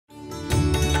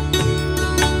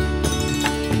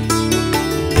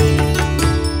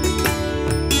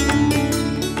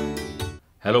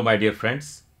Hello my dear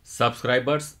friends,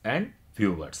 subscribers and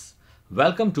viewers.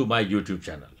 Welcome to my YouTube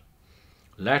channel.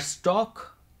 Let's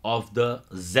talk of the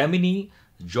Gemini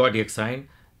zodiac sign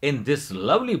in this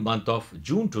lovely month of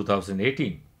June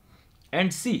 2018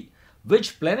 and see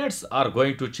which planets are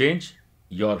going to change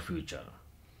your future.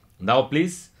 Now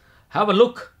please have a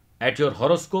look at your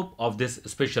horoscope of this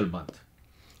special month.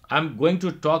 I'm going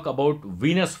to talk about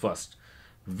Venus first.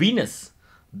 Venus,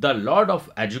 the Lord of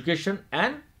Education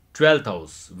and 12th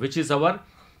house, which is our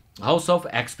house of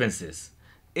expenses,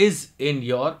 is in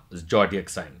your zodiac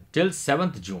sign till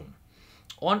 7th June.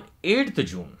 On 8th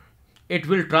June, it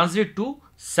will transit to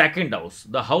 2nd house,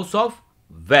 the house of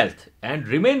wealth, and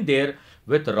remain there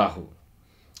with Rahu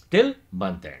till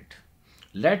month end.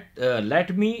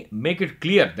 Let me make it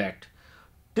clear that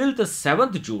till the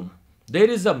 7th June, there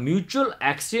is a mutual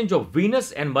exchange of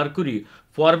Venus and Mercury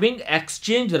forming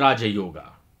exchange Raja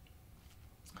Yoga.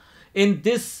 In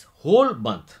this whole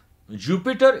month,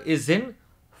 Jupiter is in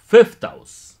 5th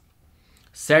house.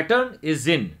 Saturn is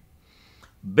in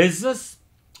business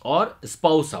or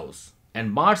spouse house.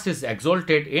 And Mars is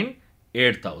exalted in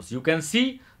 8th house. You can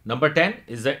see number 10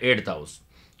 is the 8th house.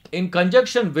 In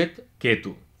conjunction with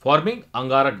Ketu, forming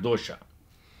Angarak Dosha.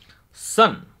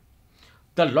 Sun,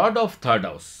 the Lord of 3rd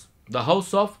house, the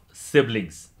house of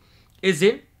siblings, is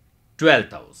in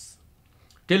 12th house.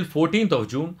 Till 14th of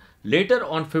June, later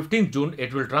on 15th June,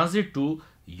 it will transit to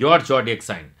your zodiac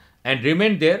sign and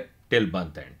remain there till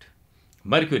month end.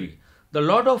 Mercury, the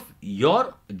Lord of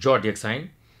your zodiac sign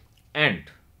and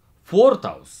 4th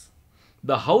house,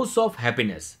 the house of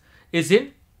happiness, is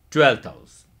in 12th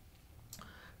house.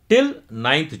 Till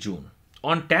 9th June.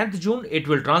 On 10th June, it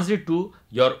will transit to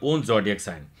your own zodiac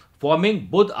sign, forming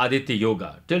Budh Aditya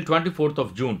Yoga till 24th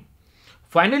of June.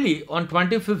 Finally, on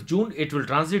 25th June, it will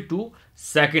transit to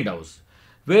 2nd house,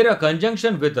 where a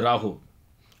conjunction with Rahu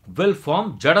will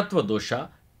form Jadatva Dosha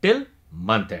till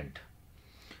month end.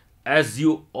 As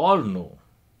you all know,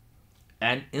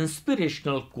 an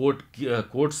inspirational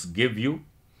quotes give you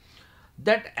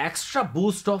that extra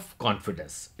boost of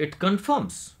confidence. It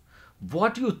confirms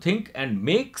what you think and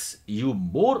makes you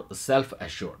more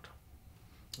self-assured.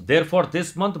 Therefore,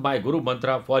 this month my Guru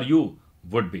Mantra for you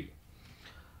would be: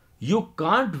 you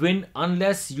can't win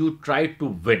unless you try to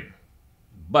win,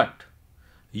 but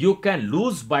you can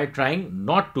lose by trying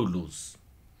not to lose.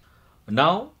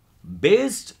 Now,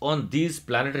 based on these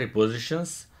planetary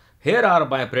positions, here are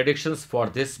my predictions for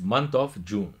this month of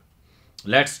June.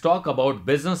 Let's talk about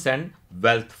business and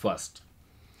wealth first.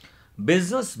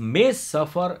 Business may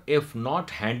suffer if not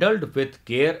handled with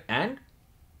care and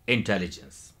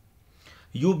intelligence.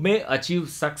 You may achieve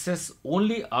success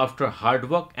only after hard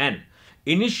work and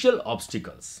initial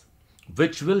obstacles,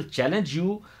 which will challenge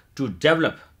you to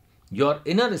develop your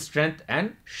inner strength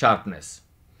and sharpness.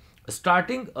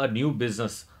 Starting a new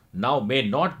business now may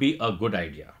not be a good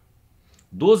idea.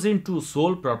 Those into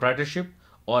sole proprietorship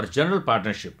or general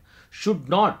partnership should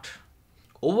not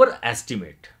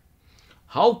overestimate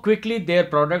how quickly their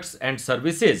products and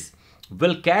services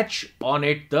will catch on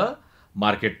at the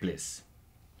marketplace.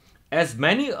 As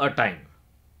many a time,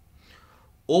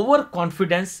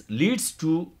 overconfidence leads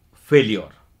to failure.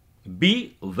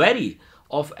 Be wary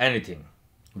of anything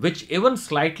which even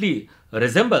slightly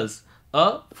resembles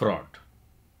a fraud.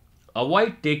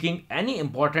 Avoid taking any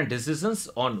important decisions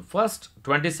on 1st,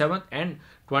 27th and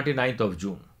 29th of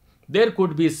June. There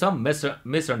could be some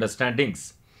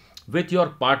misunderstandings with your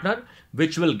partner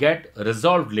which will get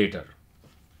resolved later.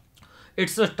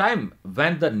 It's a time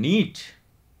when the need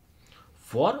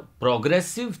for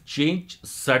progressive change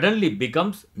suddenly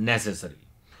becomes necessary.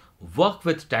 Work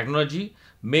with technology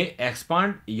may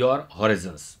expand your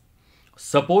horizons.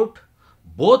 Support,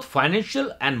 both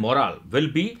financial and moral,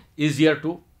 will be easier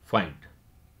to find.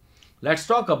 Let's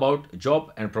talk about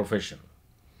job and profession.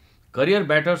 Career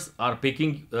matters are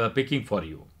picking for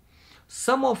you.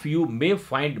 Some of you may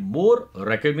find more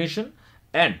recognition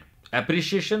and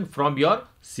appreciation from your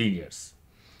seniors.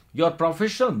 Your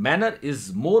professional manner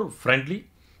is more friendly,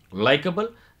 likable,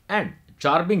 and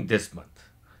charming this month.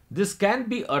 This can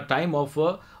be a time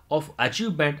of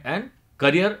achievement and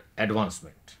career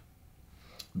advancement.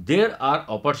 There are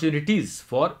opportunities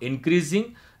for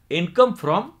increasing income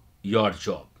from your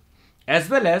job, as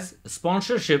well as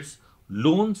sponsorships,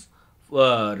 loans,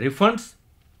 refunds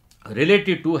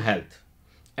related to health,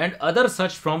 and other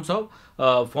such forms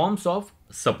of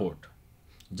support.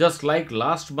 Just like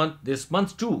last month, this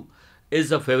month too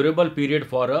is a favorable period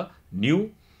for a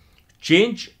new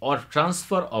change or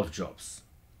transfer of jobs.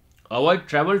 Avoid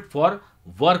travel for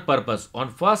work purpose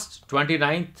on 1st,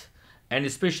 29th and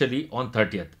especially on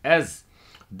 30th, as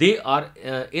they are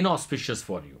inauspicious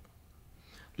for you.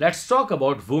 Let's talk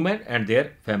about women and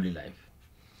their family life.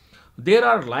 There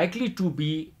are likely to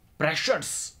be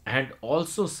pressures and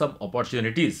also some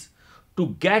opportunities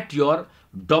to get your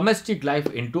domestic life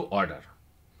into order.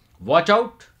 Watch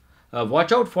out,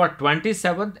 watch out for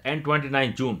 27th and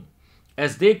 29th June,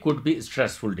 as they could be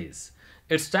stressful days.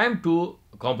 It's time to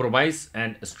compromise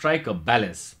and strike a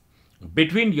balance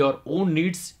between your own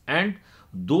needs and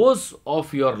those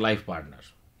of your life partner.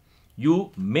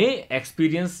 You may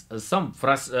experience some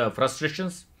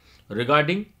frustrations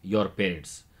regarding your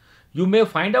parents. You may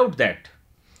find out that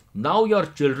now your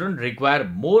children require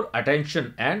more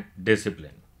attention and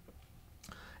discipline.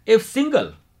 If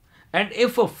single, and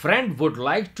if a friend would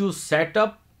like to set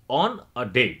up on a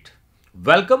date,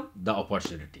 welcome the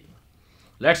opportunity.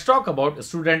 Let's talk about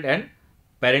student and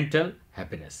parental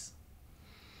happiness.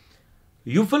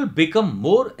 You will become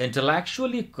more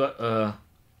intellectually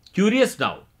curious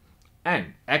now,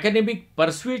 and academic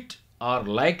pursuits are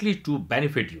likely to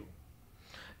benefit you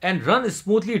and run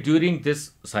smoothly during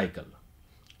this cycle.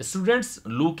 Students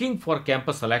looking for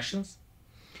campus selections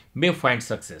may find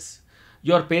success.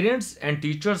 Your parents and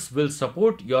teachers will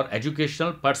support your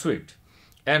educational pursuit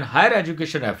and higher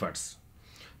education efforts.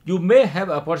 You may have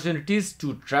opportunities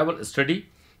to travel, study,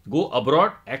 go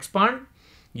abroad, expand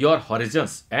your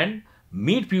horizons, and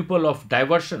meet people of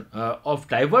diverse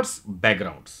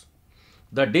backgrounds.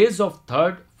 The days of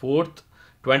 3rd, 4th,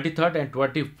 23rd, and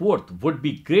 24th would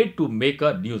be great to make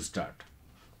a new start.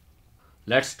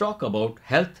 Let's talk about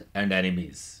health and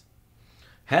enemies.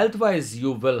 Health wise,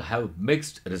 you will have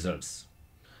mixed results.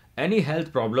 Any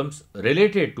health problems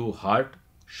related to heart,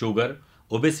 sugar,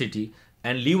 obesity,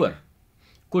 and liver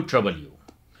could trouble you.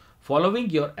 Following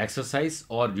your exercise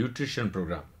or nutrition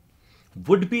program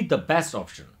would be the best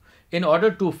option in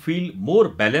order to feel more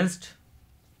balanced.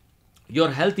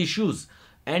 Your health issues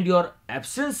and your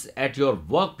absence at your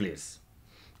workplace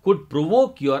could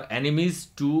provoke your enemies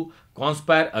to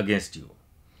conspire against you.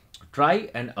 Try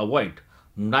and avoid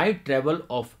night travel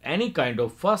of any kind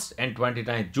of 1st and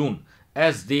 29th June,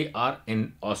 as they are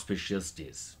inauspicious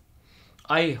days.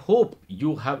 I hope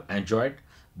you have enjoyed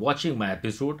watching my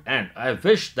episode, and I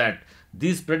wish that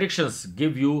these predictions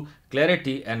give you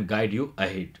clarity and guide you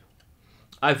ahead.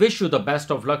 I wish you the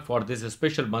best of luck for this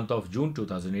special month of June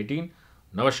 2018.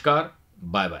 Namaskar.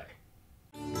 Bye bye.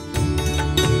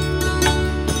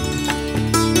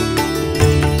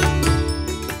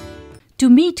 To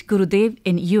meet Gurudev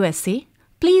in USA,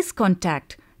 please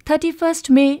contact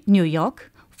 31st May New York,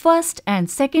 1st and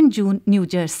 2nd June New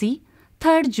Jersey,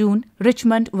 3rd June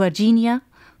Richmond, Virginia,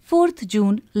 4th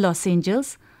June Los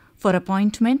Angeles. For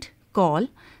appointment, call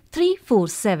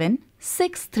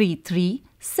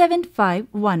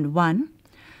 347-633-7511.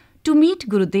 To meet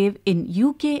Gurudev in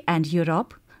UK and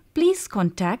Europe, please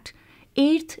contact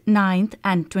 8th, 9th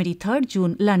and 23rd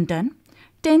June London,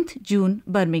 10th June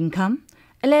Birmingham,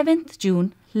 11th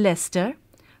June Leicester.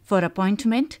 For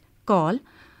appointment, call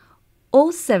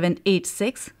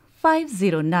 0786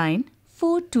 509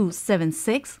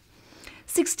 4276.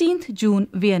 16th June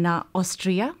Vienna,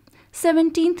 Austria,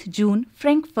 17th June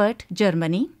Frankfurt,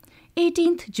 Germany,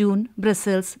 18th June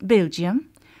Brussels, Belgium,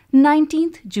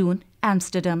 19th June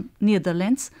Amsterdam,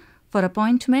 Netherlands. For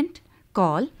appointment,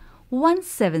 call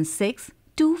 176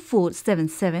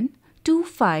 2477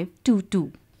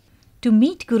 2522. To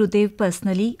meet Gurudev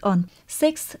personally on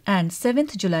 6th and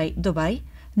 7th July, Dubai,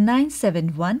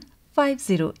 971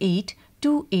 508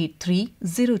 283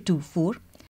 024.